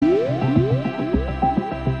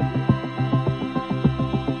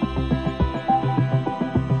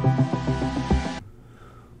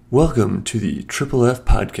Welcome to the Triple F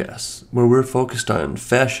Podcast, where we're focused on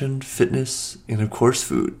fashion, fitness, and of course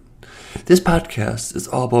food. This podcast is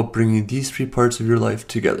all about bringing these three parts of your life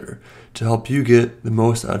together to help you get the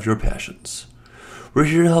most out of your passions. We're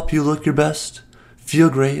here to help you look your best, feel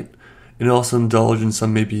great, and also indulge in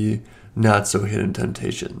some maybe not so hidden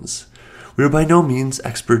temptations. We are by no means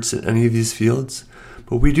experts in any of these fields,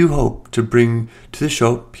 but we do hope to bring to the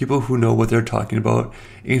show people who know what they're talking about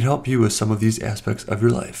and help you with some of these aspects of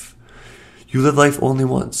your life. You live life only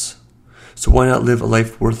once, so why not live a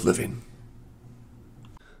life worth living?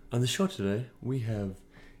 On the show today, we have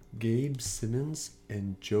Gabe Simmons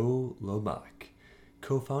and Joe Lobach,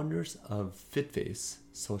 co-founders of FitFace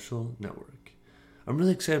Social Network. I'm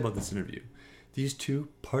really excited about this interview. These two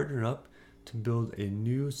partnered up to build a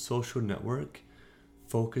new social network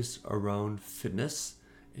focused around fitness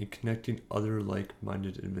and connecting other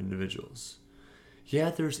like-minded individuals.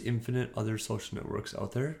 Yeah, there's infinite other social networks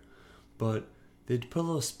out there, but they put a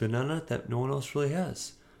little spin on it that no one else really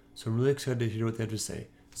has. So I'm really excited to hear what they have to say.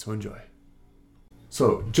 So enjoy.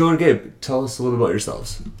 So, Joe and Gabe, tell us a little bit about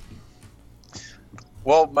yourselves.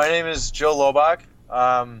 Well, my name is Joe Lobach.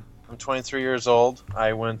 I'm 23 years old.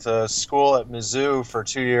 I went to school at Mizzou for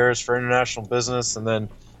 2 years for international business and then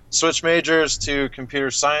switched majors to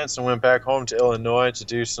computer science and went back home to Illinois to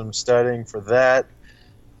do some studying for that.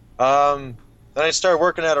 Then I started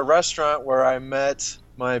working at a restaurant where I met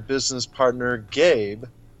my business partner, Gabe.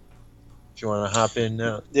 If you want to hop in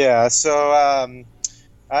now. Yeah, so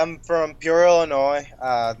I'm from Peoria, Illinois.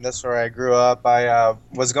 That's where I grew up. I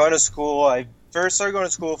was going to school. I first started going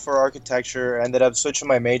to school for architecture. Ended up switching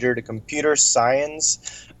my major to computer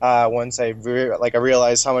science once I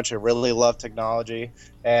realized how much I really love technology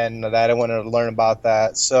and that I wanted to learn about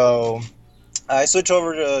that. So I switched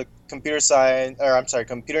over to computer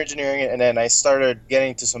engineering, and then I started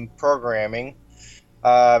getting to some programming.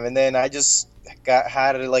 And then I just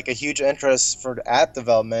had a huge interest for app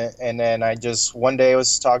development, and then I just one day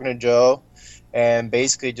was talking to Joe and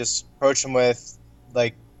basically just approached him with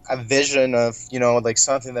like a vision of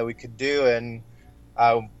something that we could do, and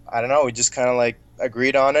I don't know, we just kind of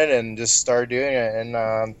agreed on it and just started doing it,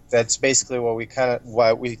 and that's basically we started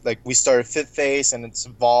FitFace, and it's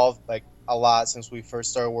evolved a lot since we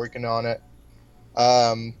first started working on it.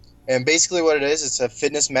 And basically what it is, it's a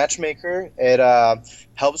fitness matchmaker. It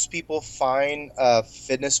helps people find a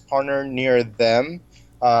fitness partner near them,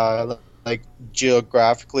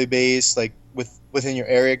 geographically based, within your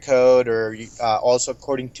area code, or also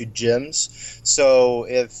according to gyms. So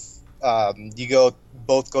if you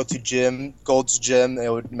both go to Gold's Gym, it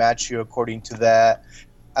would match you according to that,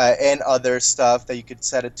 and other stuff that you could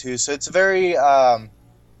set it to. So it's very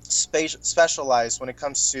specialized when it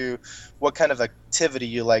comes to what kind of activity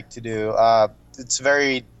you like to do. It's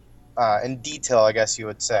very in detail, I guess you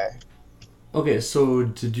would say. Okay, so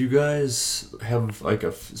did you guys have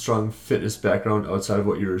a strong fitness background outside of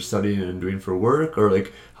what you were studying and doing for work, or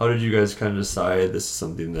how did you guys kind of decide this is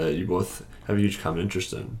something that you both have a huge common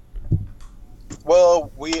interest in?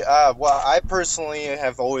 Well, I personally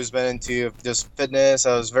have always been into just fitness.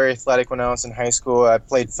 I was very athletic when I was in high school. I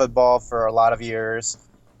played football for a lot of years.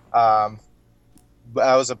 I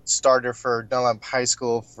was a starter for Dunlap High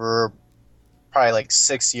School for probably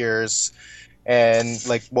 6 years, and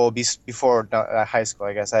before high school,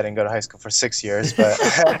 I guess I didn't go to high school for 6 years, but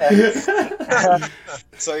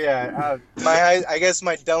so yeah, I guess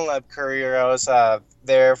my Dunlap career, I was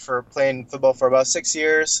there for playing football for about 6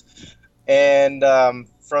 years, and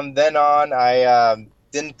from then on, I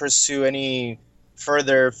didn't pursue any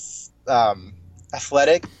further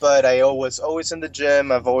athletic, but I was always in the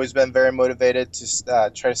gym. I've always been very motivated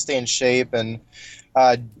to try to stay in shape. And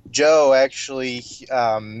Joe, actually,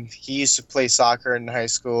 he used to play soccer in high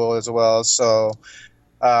school as well. So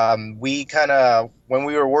we kind of, when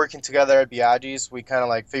we were working together at Biaggi's, we kind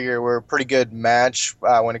of figured we're a pretty good match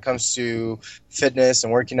when it comes to fitness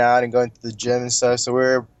and working out and going to the gym and stuff. So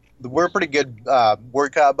we're pretty good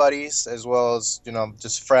workout buddies, as well as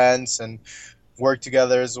just friends, and work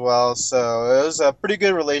together as well. So it was a pretty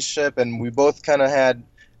good relationship, and we both kind of had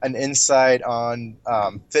an insight on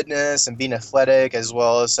fitness and being athletic, as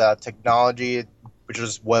well as technology, which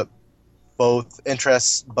is what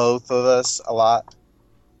interests both of us a lot.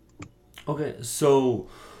 Okay, so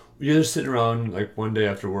you're just sitting around one day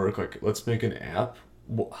after work, let's make an app.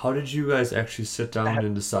 How did you guys actually sit down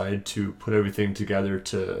and decide to put everything together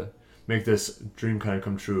to make this dream kind of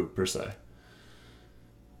come true, per se?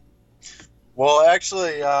 Well,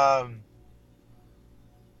 actually,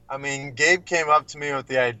 Gabe came up to me with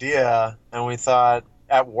the idea, and we thought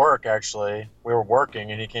at work, actually, we were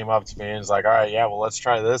working, and he came up to me and was like, all right, yeah, well, let's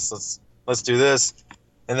try this. Let's do this.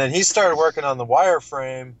 And then he started working on the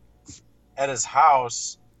wireframe at his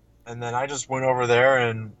house, and then I just went over there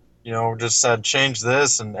and just said change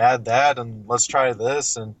this and add that and let's try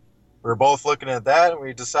this, and we were both looking at that and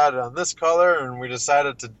we decided on this color and we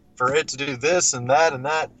decided to for it to do this and that and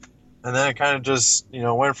that, and then it kind of just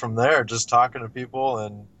went from there, just talking to people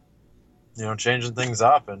and changing things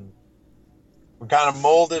up, and we kind of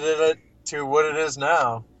molded it to what it is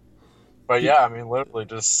now. But yeah, I mean, literally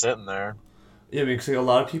just sitting there. Yeah, because like, a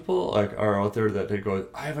lot of people like are out there that they go,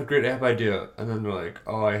 I have a great app idea, and then they're like,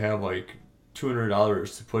 oh, I have like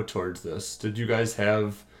 $200 to put towards this. Did you guys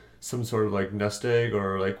have some sort of like nest egg,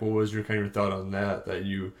 or like what was your kind of thought on that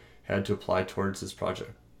you had to apply towards this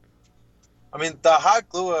project? I mean, the hot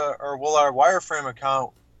glue, our wireframe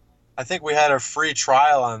account, I think we had a free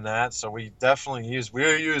trial on that, so we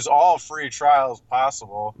use all free trials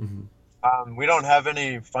possible. Mm-hmm. We don't have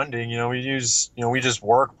any funding. We just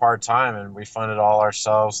work part time and we fund it all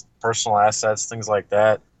ourselves, personal assets, things like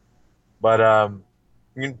that. But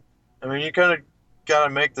you, I mean, you kind of got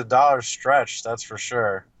to make the dollar stretch. That's for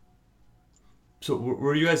sure. So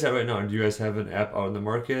where are you guys at right now? Do you guys have an app out in the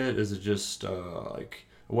market? Is it just like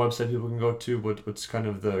a website people can go to? What's kind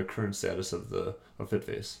of the current status of the of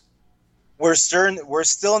FitFace? We're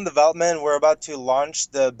still in development. We're about to launch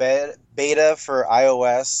the beta for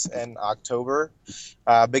iOS in October,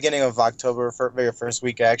 beginning of October, for very first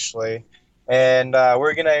week actually, and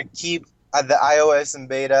we're gonna keep the iOS in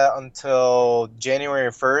beta until January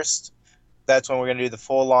 1st. That's when we're gonna do the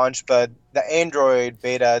full launch. But the Android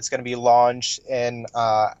beta, it's gonna be launched in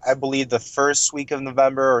I believe the first week of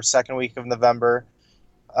November or second week of November.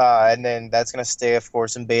 And then that's going to stay, of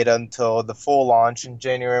course, in beta until the full launch in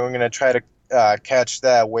January. We're going to try to catch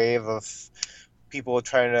that wave of people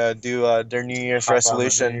trying to do their New Year's Hop on the New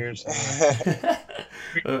resolution. Year's.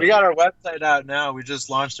 We got our website out now. We just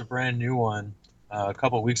launched a brand new one a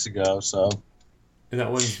couple weeks ago. So, And that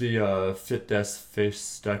one's the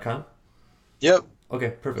fit-face.com? yep.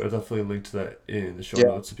 Okay, perfect. I'll definitely link to that in the show Yeah.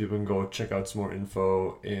 notes so people can go check out some more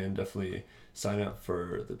info and definitely sign up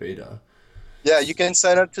for the beta. Yeah, you can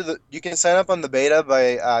sign up on the beta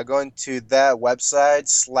by going to that website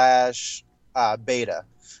 /beta,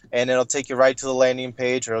 and it'll take you right to the landing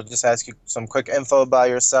page, or it'll just ask you some quick info about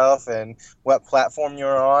yourself and what platform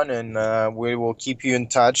you're on, and we will keep you in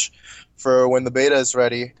touch for when the beta is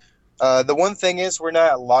ready. The one thing is we're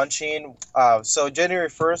not launching. So January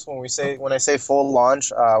 1st, when I say full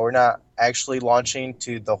launch, we're not actually launching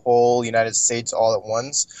to the whole United States all at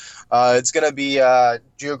once. It's gonna be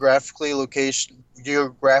geographically located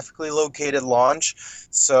launch.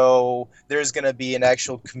 So there's gonna be an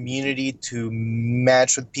actual community to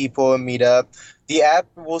match with people and meet up. The app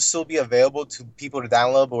will still be available to people to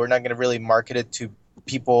download, but we're not gonna really market it to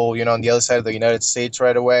people, on the other side of the United States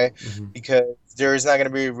right away, Mm-hmm. because there's not going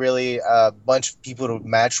to be really a bunch of people to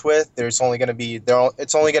match with. It's only going to be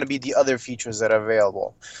the other features that are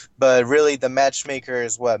available. But really, the matchmaker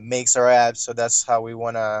is what makes our app. So that's how we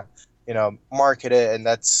want to, market it, and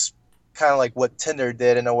that's kind of like what Tinder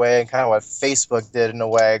did in a way, and kind of what Facebook did in a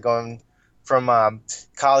way, going from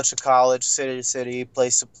college to college, city to city,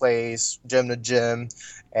 place to place, gym to gym,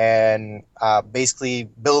 and basically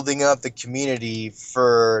building up the community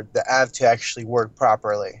for the app to actually work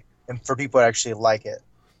properly and for people to actually like it.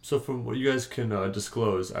 So from what you guys can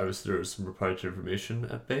disclose, obviously there is some proprietary information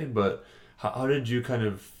at bay, but how did you kind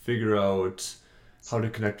of figure out how to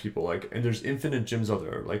connect people? Like, and there's infinite gyms out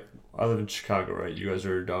there. Like, I live in Chicago, right? You guys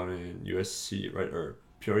are down in USC, right? Or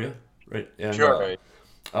Peoria, right? And Sure. Right.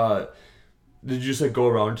 uh, did you just like go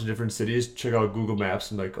around to different cities, check out Google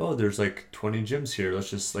Maps, and like, oh, there's like 20 gyms here.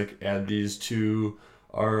 Let's just like add these to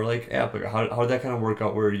our like app. Like, how did that kind of work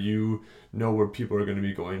out where you know where people are going to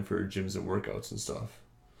be going for gyms and workouts and stuff?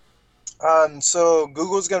 So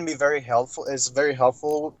Google's going to be very helpful. It's very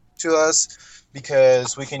helpful to us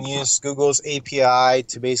because we can use Google's API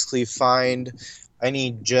to basically find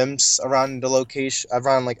any gyms around the location,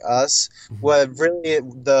 around like us. Mhm. What really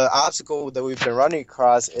the obstacle that we've been running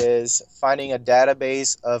across is finding a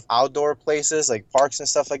database of outdoor places like parks and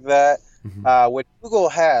stuff like that, Mhm. which Google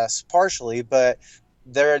has partially, but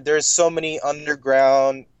there's so many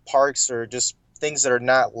underground parks or just things that are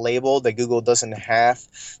not labeled that Google doesn't have,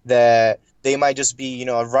 that they might just be,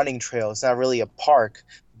 a running trail. It's not really a park,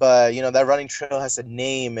 but that running trail has a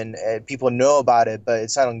name, and people know about it, but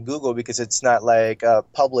it's not on Google because it's not like a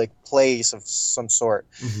public place of some sort.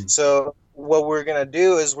 Mhm. So what we're gonna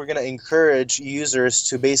do is we're gonna encourage users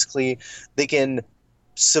to basically, they can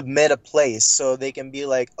submit a place, so they can be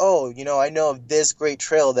like, oh, I know of this great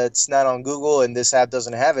trail that's not on Google and this app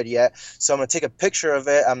doesn't have it yet, so I'm going to take a picture of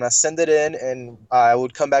it, I'm going to send it in, and it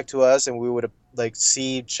would come back to us, and we would like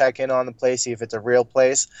check in on the place, see if it's a real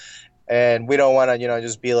place. And we don't want to,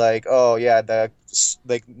 just be like, oh yeah,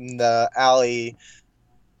 the alley,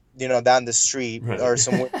 down the street Right. or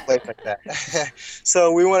some weird place like that.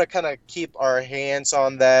 So we want to kind of keep our hands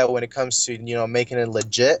on that when it comes to, making it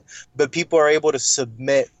legit. But people are able to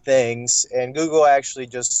submit things, and Google actually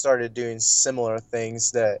just started doing similar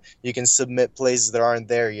things that you can submit places that aren't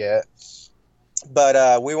there yet.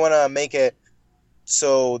 But we want to make it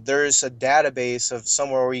so there's a database of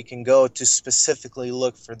somewhere where you can go to specifically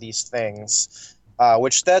look for these things,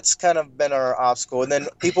 which that's kind of been our obstacle. And then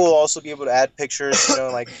people will also be able to add pictures,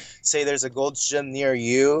 like say there's a Gold's Gym near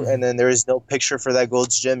you and then there is no picture for that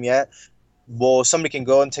Gold's Gym yet. Well, somebody can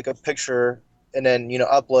go and take a picture and then,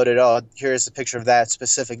 upload it. Oh, here's a picture of that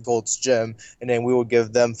specific Gold's Gym. And then we will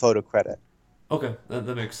give them photo credit. Okay, that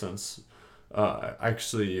makes sense.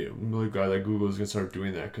 Actually, I'm really glad that Google is gonna start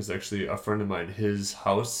doing that because actually, a friend of mine, his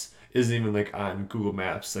house isn't even like on Google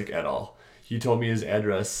Maps like at all. He told me his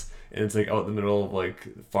address, and it's like out in the middle of like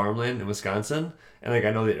farmland in Wisconsin, and like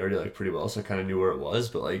I know the area like pretty well, so I kind of knew where it was.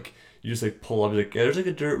 But like you just like pull up, like yeah, there's like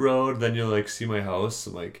a dirt road, then you'll like see my house.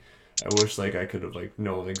 I'm like, I wish like I could have like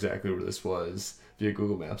known exactly where this was via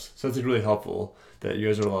Google Maps. So that's like really helpful that you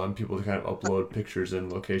guys are allowing people to kind of upload pictures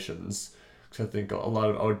and locations because I think a lot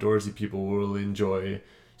of outdoorsy people will really enjoy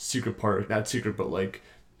secret park, not secret, but like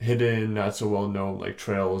hidden, not so well known like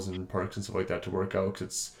trails and parks and stuff like that to work out because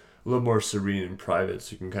it's a little more serene and private,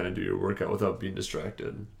 so you can kind of do your workout without being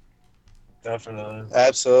distracted. Definitely.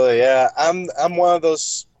 Absolutely, yeah. I'm one of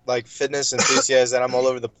those like fitness enthusiasts that I'm all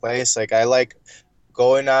over the place. Like I like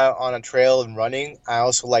going out on a trail and running. I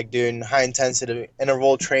also like doing high intensity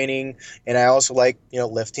interval training, and I also like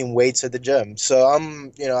lifting weights at the gym. So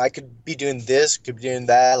I could be doing this, could be doing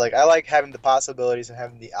that. Like I like having the possibilities and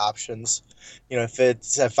having the options.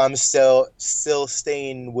 If I'm still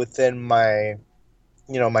staying within my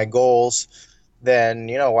my goals, then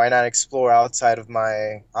why not explore outside of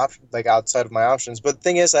my outside of my options. But the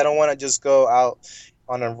thing is, I don't want to just go out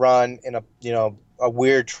on a run in a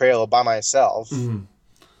weird trail by myself. Mm-hmm.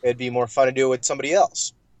 It'd be more fun to do it with somebody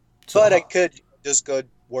else. So, But I could just go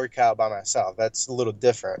work out by myself. That's a little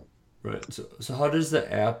different. right. So how does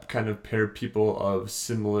the app kind of pair people of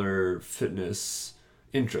similar fitness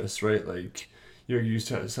interests, right? Like you're used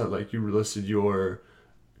to so like you listed your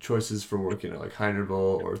choices for working at like high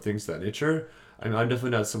interval or things of that nature. I'm definitely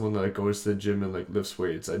not someone that like, goes to the gym and like lifts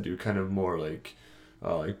weights. I do kind of more like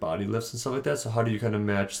body lifts and stuff like that. So how do you kind of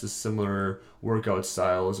match the similar workout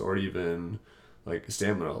styles or even like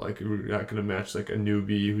stamina? Like you're not gonna match like a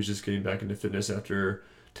newbie who's just getting back into fitness after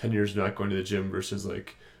 10 years of not going to the gym versus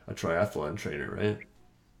like a triathlon trainer, right?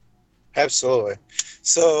 Absolutely.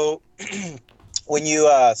 So when you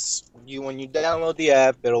download the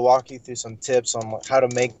app, it'll walk you through some tips on how to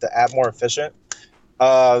make the app more efficient.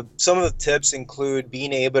 Some of the tips include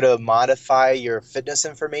being able to modify your fitness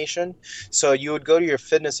information. So you would go to your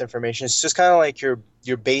fitness information. It's just kind of like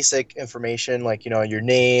your basic information, like your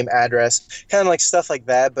name, address, kind of like stuff like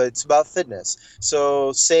that. But it's about fitness.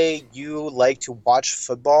 So say you like to watch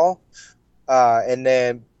football,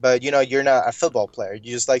 but you're not a football player.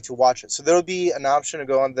 You just like to watch it. So there'll be an option to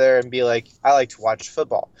go on there and be like, I like to watch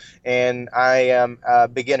football, and I am a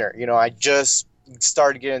beginner. I just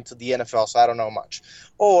started getting into the NFL, so I don't know much.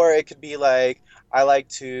 Or it could be like, I like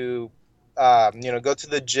to, go to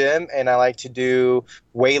the gym and I like to do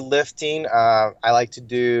weightlifting. I like to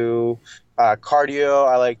do cardio.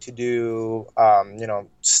 I like to do,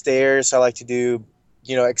 stairs. I like to do,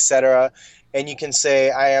 etc. And you can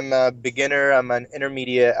say, I am a beginner, I'm an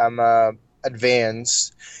intermediate, I'm a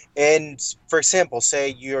advanced. And for example, say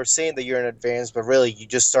you're saying that you're an advanced, but really you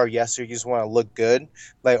just started yesterday, you just want to look good,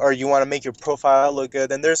 or you want to make your profile look good.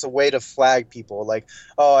 Then there's a way to flag people, like,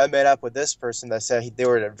 oh, I met up with this person that said they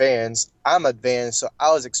were advanced. I'm advanced, so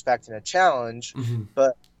I was expecting a challenge, Mm-hmm.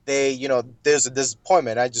 but they, there's a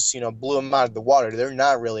disappointment. I just, blew them out of the water. They're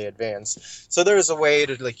not really advanced. So there's a way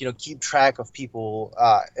to keep track of people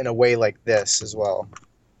in a way like this as well.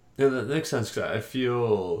 Yeah, that makes sense because I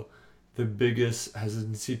feel the biggest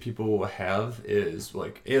hesitancy people will have is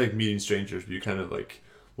like meeting strangers, but you kind of like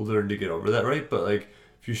will learn to get over that, right? But like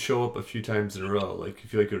if you show up a few times in a row, like you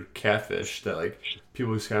feel like you're catfish, that like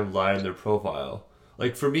people just kind of lie in their profile.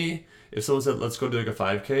 Like for me, if someone said let's go do like a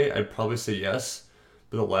 5K, I'd probably say yes.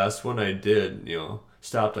 But the last one I did,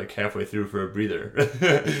 stopped like halfway through for a breather.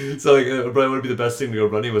 So like it probably would be the best thing to go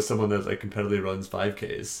running with someone that like competitively runs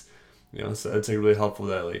 5Ks. So it's like really helpful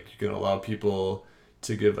that like you can allow people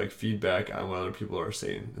to give like feedback on what other people are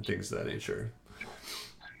saying and things of that nature.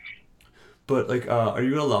 But like, are you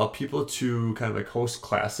gonna allow people to kind of like host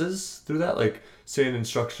classes through that? Like, say an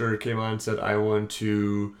instructor came on and said, "I want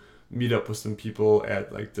to meet up with some people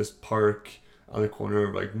at like this park on the corner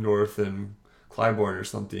of like North and Clybourne or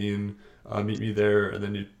something. Meet me there, and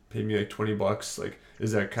then you pay me like $20." Like,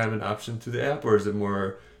 is that kind of an option through the app, or is it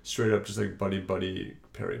more straight up just like buddy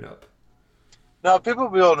pairing up? No, people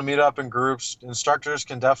will be able to meet up in groups. Instructors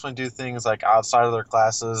can definitely do things like outside of their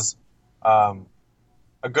classes. Um,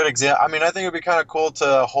 a good example, I mean, I think it'd be kind of cool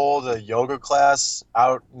to hold a yoga class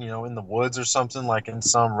out, in the woods or something, like in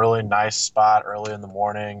some really nice spot early in the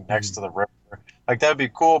morning next Mm-hmm. to the river. Like that'd be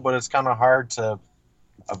cool, but it's kind of hard to,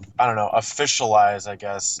 I don't know, officialize, I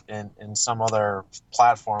guess, in some other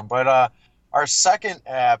platform. But our second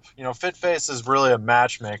app, FitFace is really a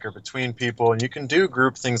matchmaker between people, and you can do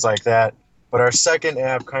group things like that. But our second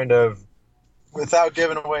app kind of, without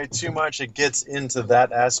giving away too much, it gets into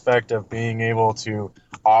that aspect of being able to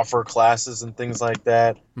offer classes and things like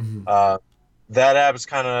that. Mm-hmm. Uh, that app is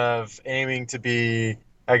kind of aiming to be,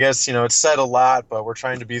 I guess, it's said a lot, but we're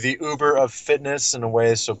trying to be the Uber of fitness in a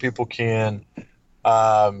way so people can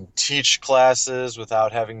teach classes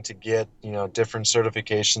without having to get, different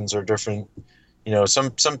certifications or different,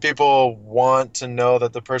 some people want to know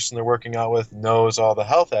that the person they're working out with knows all the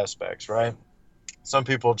health aspects, right? Some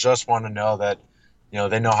people just want to know that,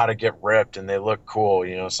 they know how to get ripped and they look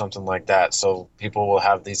cool, something like that. So people will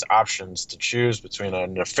have these options to choose between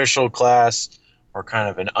an official class or kind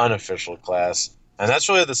of an unofficial class. And that's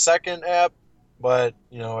really the second app, but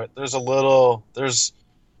there's a little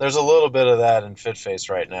bit of that in FitFace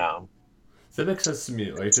right now. That makes sense to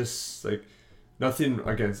me. Like, just like nothing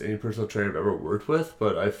against any personal trainer I've ever worked with,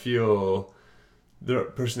 but I feel their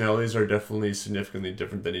personalities are definitely significantly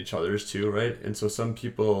different than each other's too, right? And so some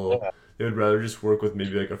people, Yeah. they would rather just work with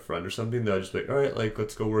maybe like a friend or something. They'll just be like, all right, like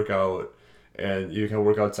let's go work out, and you can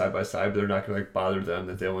work out side by side, but they're not gonna like bother them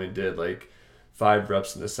that they only did like 5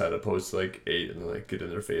 reps in the set opposed to like 8, and then like get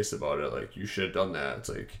in their face about it. Like, you should have done that. It's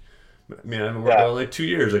like, man, I haven't worked Yeah. out in like 2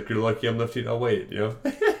 years. Like, you're lucky I'm lifting a weight. Yeah,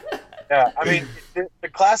 I mean, the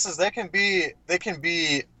classes they can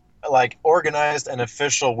be like organized and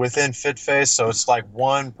official within FitFace. So it's like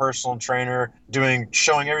one personal trainer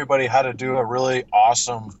showing everybody how to do a really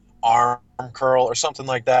awesome arm curl or something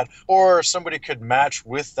like that. Or somebody could match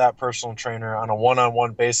with that personal trainer on a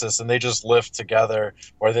one-on-one basis, and they just lift together,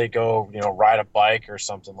 or they go, ride a bike or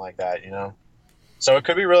something like that. So it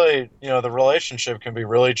could be really, the relationship can be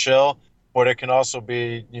really chill, but it can also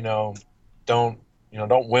be, don't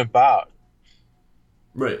don't wimp out.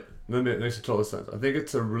 Right. That makes a total sense. I think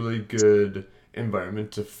it's a really good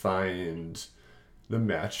environment to find the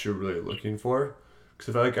match you're really looking for.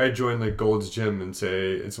 Because if I join like Gold's Gym and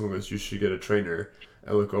someone goes, you should get a trainer,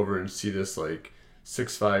 I look over and see this like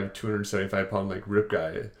 6'5", 275 pound like rip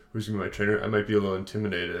guy who's gonna be my trainer, I might be a little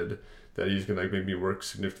intimidated that he's gonna like make me work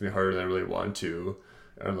significantly harder than I really want to,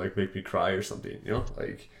 and like make me cry or something.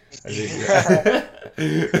 Like, I think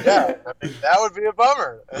Yeah, I mean, that would be a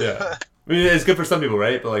bummer. yeah. I mean, it's good for some people,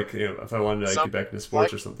 right? But like, if I wanted to like, Some get back into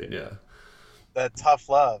sports like or something, yeah, that tough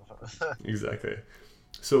love. exactly.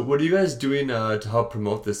 So, what are you guys doing to help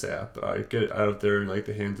promote this app? Get it out there in like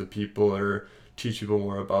the hands of people, or teach people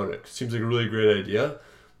more about it? Seems like a really great idea,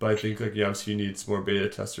 but I think like obviously you need some more beta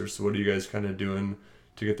testers. So, what are you guys kind of doing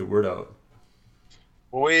to get the word out?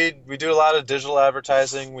 Well, we do a lot of digital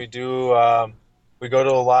advertising. We go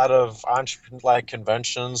to a lot of like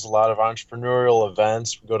conventions, a lot of entrepreneurial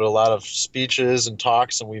events. We go to a lot of speeches and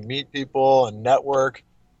talks, and we meet people and network.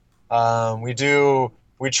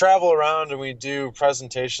 We travel around and we do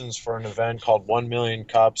presentations for an event called 1 Million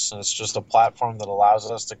Cups, and it's just a platform that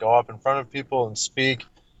allows us to go up in front of people and speak,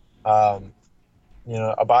 um,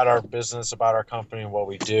 about our business, about our company, and what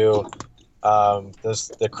we do.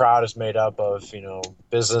 The crowd is made up of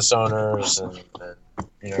business owners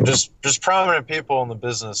and just prominent people in the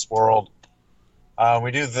business world.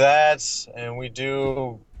 We do that, and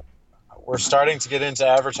we're starting to get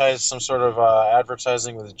into some sort of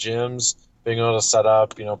advertising with gyms, being able to set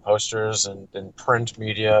up posters and print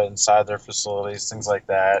media inside their facilities, things like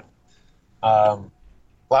that. A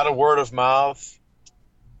lot of word of mouth.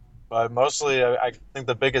 But mostly, I think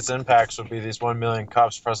the biggest impacts would be these 1 Million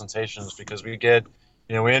Cups presentations, because we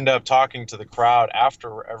end up talking to the crowd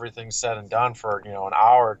after everything's said and done for, an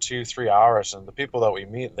hour, 2, 3 hours. And the people that we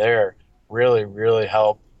meet there really, really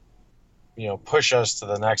help, push us to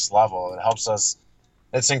the next level. It helps us.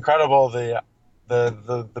 It's incredible the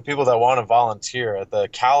people that want to volunteer at the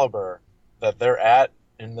caliber that they're at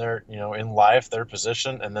in their, in life, their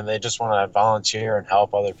position, and then they just want to volunteer and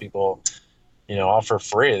help other people all for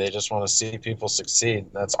free. They just want to see people succeed.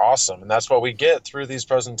 That's awesome, and that's what we get through these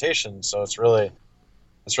presentations. So it's really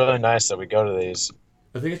nice that we go to these.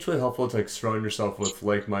 I think it's really helpful to like surround yourself with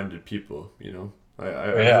like-minded people.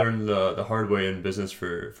 I've Yeah. learned the hard way in business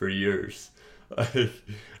for years.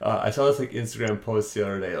 I saw this like Instagram post the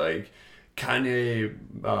other day. Like Kanye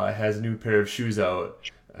has a new pair of shoes out,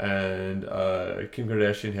 and Kim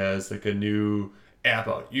Kardashian has like a new app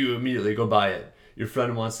out. You immediately go buy it. Your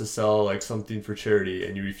friend wants to sell like something for charity,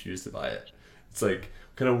 and you refuse to buy it. It's like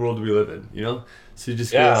what kind of world do we live in? So you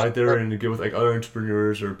just get Yeah. out there and get with like other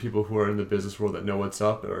entrepreneurs or people who are in the business world that know what's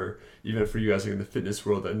up, or even for you guys like in the fitness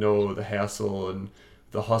world that know the hassle and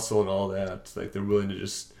the hustle and all that. Like they're willing to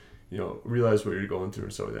just realize what you're going through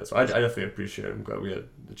and stuff like that. So I definitely appreciate it. I'm glad we had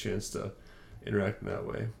the chance to interact in that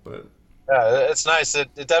way. But Yeah, it's nice.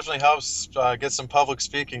 It definitely helps get some public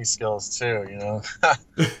speaking skills too.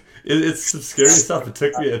 it's some scary stuff.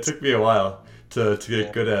 It took me a while to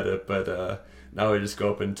get good at it, but now I just go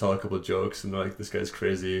up and tell a couple of jokes, and they're like, "This guy's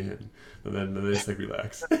crazy," and then they just like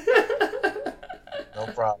relax. No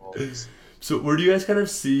problems. So where do you guys kind of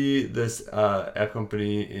see this app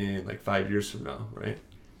company in like 5 years from now, right?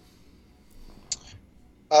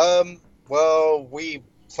 Well, we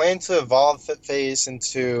plan to evolve FitFace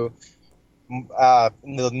into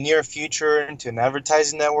in the near future into an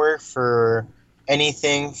advertising network for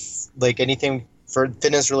anything for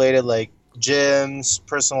fitness related, like gyms,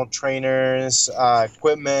 personal trainers,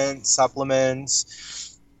 equipment,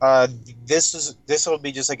 supplements. This will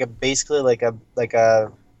be just like a basically like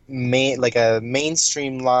a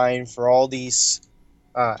mainstream line for all these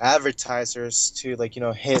advertisers to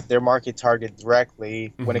hit their market target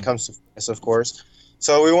directly when it Mm-hmm. comes to fitness, of course.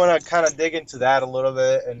 So we want to kind of dig into that a little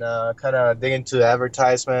bit and kind of dig into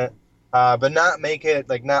advertisement, but not make it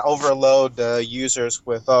like not overload the users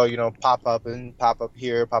with pop up and pop up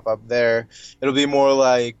here, pop up there. It'll be more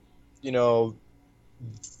like you know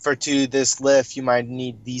for to this lift you might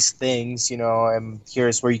need these things, and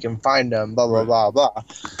here's where you can find them, blah blah Right. blah blah.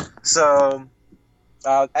 So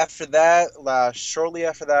after that, shortly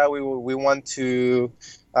after that, we want to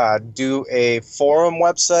do a forum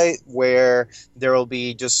website where there will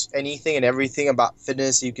be just anything and everything about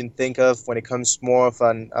fitness you can think of when it comes more of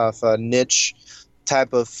a niche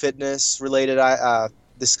type of fitness related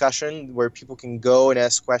discussion where people can go and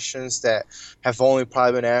ask questions that have only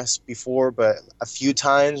probably been asked before, but a few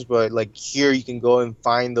times. But like here, you can go and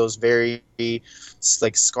find those very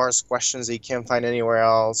like scarce questions that you can't find anywhere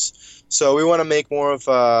else. So we want to make more of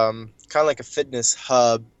kind of like a fitness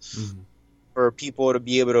hub Mm-hmm. for people to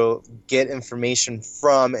be able to get information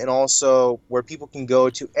from, and also where people can go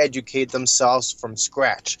to educate themselves from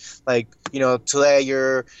scratch. Like today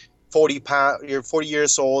you're 40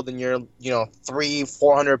 years old and you're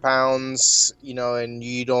 400 pounds, and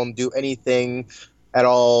you don't do anything at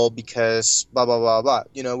all because blah blah blah blah.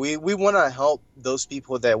 We want to help those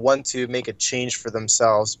people that want to make a change for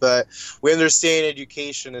themselves, but we understand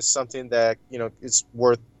education is something that it's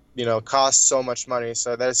worth, costs so much money.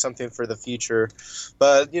 So that is something for the future,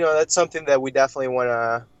 but that's something that we definitely want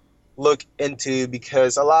to look into,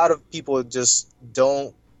 because a lot of people just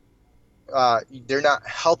don't they're not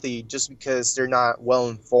healthy just because they're not well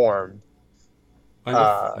informed. I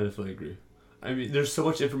uh, definitely agree. I mean, there's so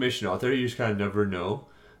much information out there, you just kind of never know.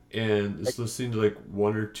 And just listening to like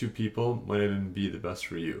one or two people might even be the best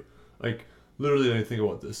for you. Like, literally, when I think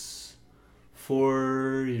about this,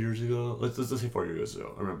 4 years ago, let's say 4 years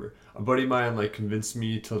ago, I remember a buddy of mine like convinced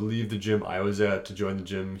me to leave the gym I was at to join the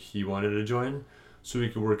gym he wanted to join, so we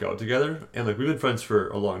could work out together. And like we've been friends for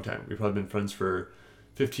a long time. We've probably been friends for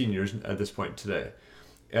 15 years at this point today.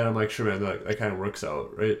 And I'm like, sure, man, that kind of works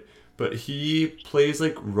out, right? But he plays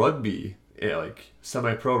like rugby, like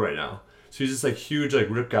semi-pro right now. So he's just like huge, like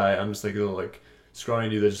rip guy. I'm just like a little like scrawny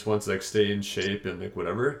dude that just wants to like stay in shape and like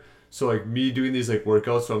whatever. So like me doing these like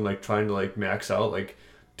workouts, so I'm like trying to like max out, like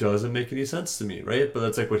doesn't make any sense to me, right? But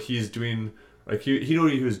that's like what he's doing. Like he knew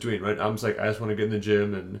what he was doing, right? I'm just like I just want to get in the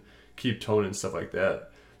gym and keep tone and stuff like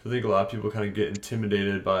that. So I think a lot of people kind of get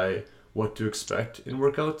intimidated by what to expect in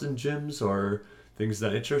workouts in gyms or things of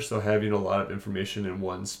that nature. So having a lot of information in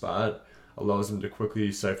one spot allows them to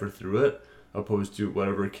quickly cipher through it, opposed to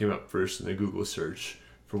whatever came up first in the Google search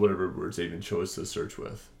for whatever words they even chose to search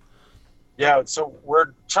with. Yeah, so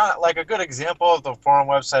we're trying, like a good example of the forum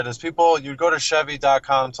website is you'd go to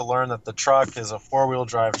Chevy.com to learn that the truck is a four-wheel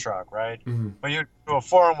drive truck, right? Mm-hmm. But you do a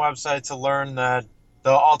forum website to learn that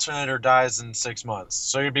the alternator dies in 6 months.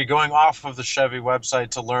 So you'd be going off of the Chevy website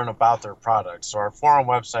to learn about their product. So our forum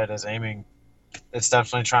website is it's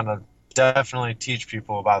definitely trying to definitely teach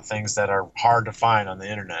people about things that are hard to find on the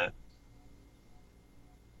internet.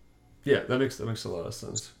 Yeah, that makes a lot of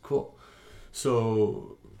sense. Cool.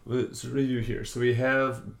 So let's review here. So we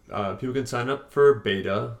have people can sign up for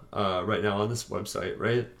beta right now on this website,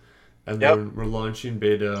 right? And Yep. then we're launching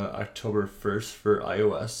beta October 1st for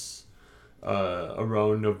iOS,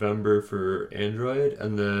 around November for Android,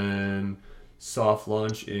 and then soft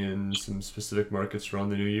launch in some specific markets around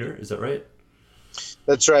the new year. Is that right?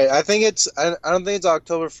 That's right. I think I don't think it's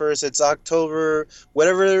October 1st. It's October,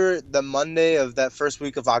 whatever the Monday of that first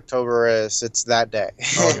week of October is. It's that day.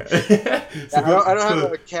 Okay. So I don't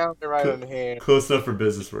have a calendar right on hand. close enough for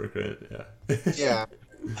business work, right? Yeah. Yeah.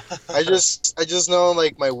 I just know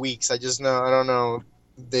like my weeks. I don't know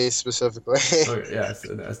days specifically. Okay, yeah,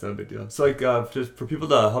 that's not a big deal. So, like, just for people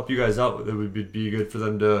to help you guys out, it would be good for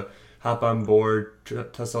them to hop on board,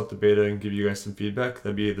 test out the beta, and give you guys some feedback.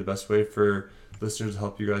 That'd be the best way for listeners to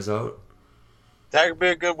help you guys out. That could be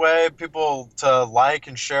a good way people to like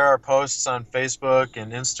and share our posts on Facebook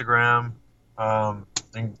and Instagram.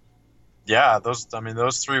 And yeah, those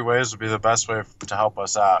 3 ways would be the best way to help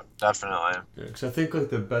us out. Definitely. Yeah, because I think like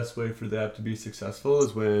the best way for the app to be successful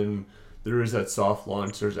is when there is that soft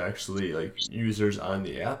launch. There's actually like users on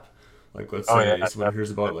the app. Like let's say someone hears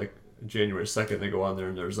about like January 2nd, they go on there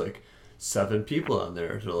and there's like 7 people on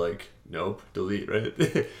there. They're like, nope, delete, right?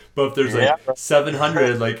 But if there's like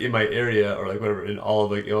 700 like in my area or like whatever in all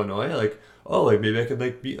of like Illinois, like oh like maybe I could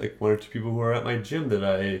like meet like 1 or 2 people who are at my gym that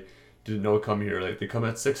I didn't know come here. Like they come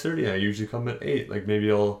at 6:30, I usually come at 8. Like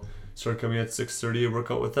maybe I'll start coming at 6:30 and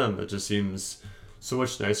work out with them. It just seems so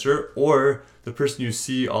much nicer. Or the person you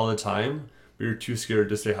see all the time, but you're too scared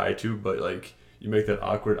to say hi to, but like you make that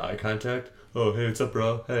awkward eye contact. Oh hey, what's up,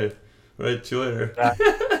 bro? Hey, right, see you later.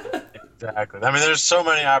 Exactly. I mean, there's so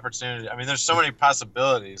many opportunities. I mean, there's so many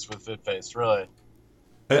possibilities with FitFace, really.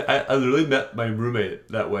 I literally met my roommate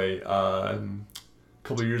that way a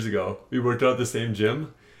couple of years ago. We worked out at the same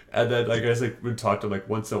gym, and then like I guys like would talk to him like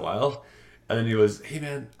once in a while, and then he goes, "Hey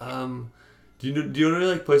man, do you know any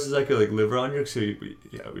like places I could like live around here? Cause we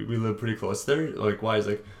live pretty close there. Like why? He's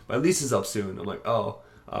like, my lease is up soon. I'm like, oh,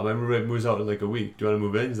 my roommate moves out in like a week. Do you want to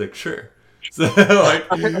move in? He's like, sure. So like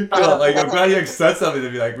I'm glad he said something to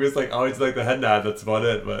me. Like we just like always like the head nod. That's about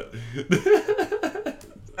it. But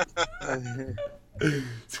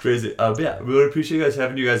it's crazy. But yeah, we really appreciate you guys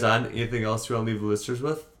having you guys on. Anything else you want to leave the listeners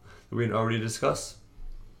with that we didn't already discuss?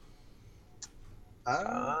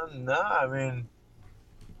 No, I mean,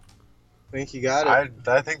 I think you got it.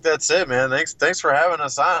 I think that's it, man. Thanks for having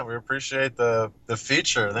us on. We appreciate the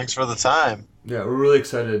feature. Thanks for the time. Yeah, we're really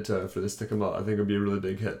excited for this to come out. I think it'll be a really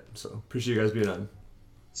big hit. So appreciate you guys being on.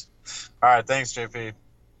 All right, thanks, JP.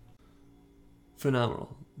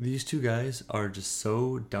 Phenomenal. These 2 guys are just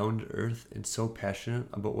so down to earth and so passionate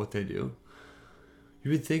about what they do.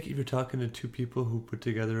 You would think if you're talking to 2 people who put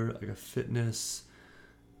together like a fitness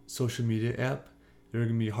social media app, they're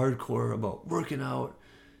going to be hardcore about working out,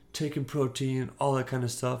 taking protein, all that kind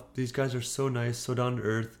of stuff. These guys are so nice, so down to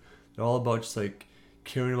earth. They're all about just like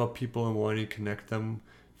caring about people and wanting to connect them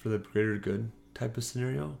for the greater good type of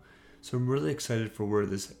scenario. So I'm really excited for where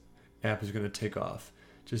this app is going to take off.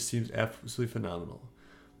 Just seems absolutely phenomenal.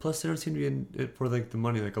 Plus, they don't seem to be in it for like the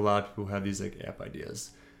money like a lot of people have these like app ideas.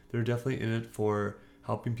 They're definitely in it for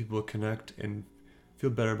helping people connect and feel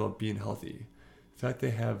better about being healthy. In fact, they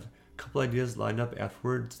have a couple ideas lined up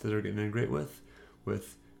afterwards that are going to integrate with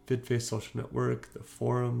FitFace Social Network, the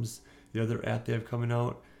forums, the other app they have coming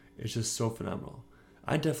out. It's just so phenomenal.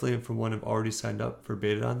 I definitely, for one, have already signed up for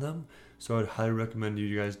beta on them, so I would highly recommend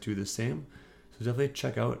you guys do the same. So definitely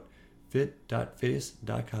check out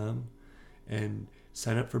fit.face.com and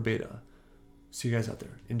sign up for beta. See you guys out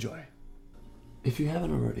there. Enjoy. If you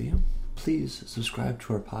haven't already, please subscribe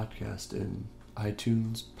to our podcast in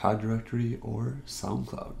iTunes, PodDirectory, or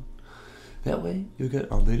SoundCloud. That way, you'll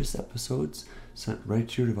get our latest episodes sent right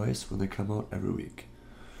to your device when they come out every week.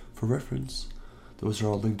 For reference, those are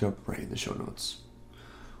all linked up right in the show notes.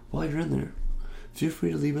 While you're in there, feel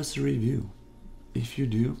free to leave us a review. If you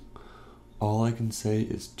do, all I can say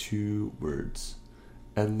is 2 words: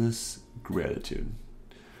 endless gratitude.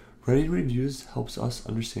 Writing reviews helps us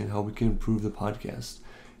understand how we can improve the podcast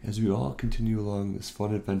as we all continue along this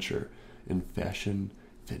fun adventure in fashion,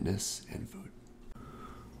 fitness, and food.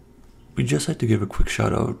 We'd just like to give a quick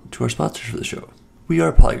shout out to our sponsors for the show. We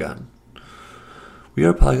Are Polygon. We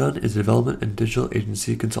Are Polygon is a development and digital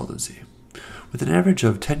agency consultancy. With an average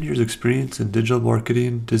of 10 years experience in digital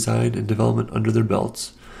marketing, design, and development under their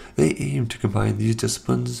belts, they aim to combine these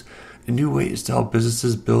disciplines in new ways to help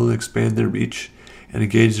businesses build and expand their reach and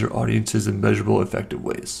engage their audiences in measurable, effective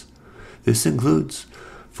ways. This includes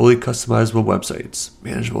fully customizable websites,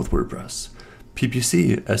 manageable with WordPress,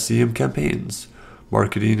 PPC, SEM campaigns,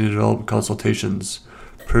 marketing and development consultations,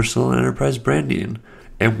 personal and enterprise branding,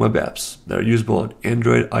 and web apps that are usable on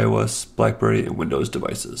Android, iOS, BlackBerry, and Windows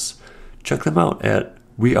devices. Check them out at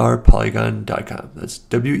wearepolygon.com. That's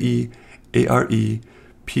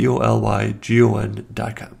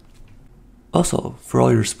wearepolygon.com. Also, for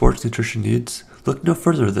all your sports nutrition needs, look no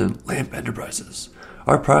further than Lamp Enterprises.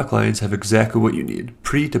 Our product lines have exactly what you need,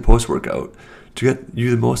 pre to post-workout, to get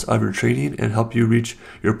you the most out of your training and help you reach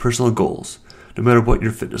your personal goals, no matter what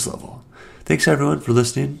your fitness level. Thanks everyone for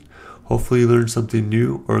listening. Hopefully you learned something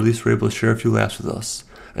new, or at least were able to share a few laughs with us.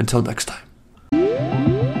 Until next time.